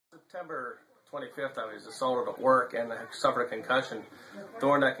September 25th, I was assaulted at work and I suffered a concussion.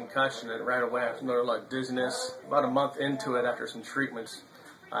 During that concussion, and right away I noticed a lot of dizziness. About a month into it, after some treatments,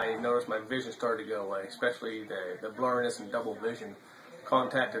 I noticed my vision started to go away, especially the blurriness and double vision.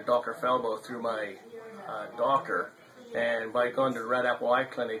 Contacted Dr. Felbo through my doctor, and by going to the Red Apple Eye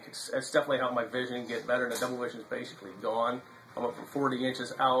Clinic, it's definitely helped my vision get better, and the double vision is basically gone. I went from 40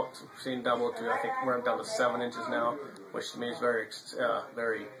 inches out, seeing double, to I think we're down to 7 inches now, which to me is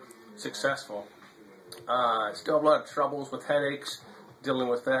very successful. Still have a lot of troubles with headaches, dealing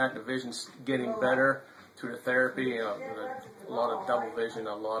with that. The vision's getting better through the therapy, a lot of double vision,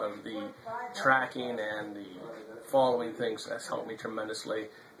 a lot of the tracking and the following things. That's helped me tremendously.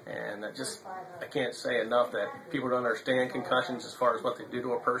 And I can't say enough that people don't understand concussions as far as what they do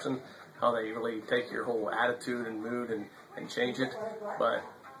to a person, how they really take your whole attitude and mood and change it. But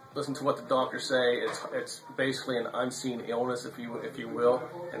listen to what the doctors say. It's basically an unseen illness, if you will,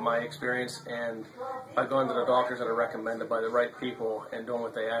 in my experience. And by going to the doctors that are recommended by the right people and doing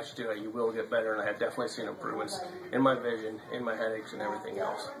what they ask you to do, you will get better. And I have definitely seen improvements in my vision, in my headaches, and everything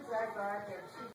else.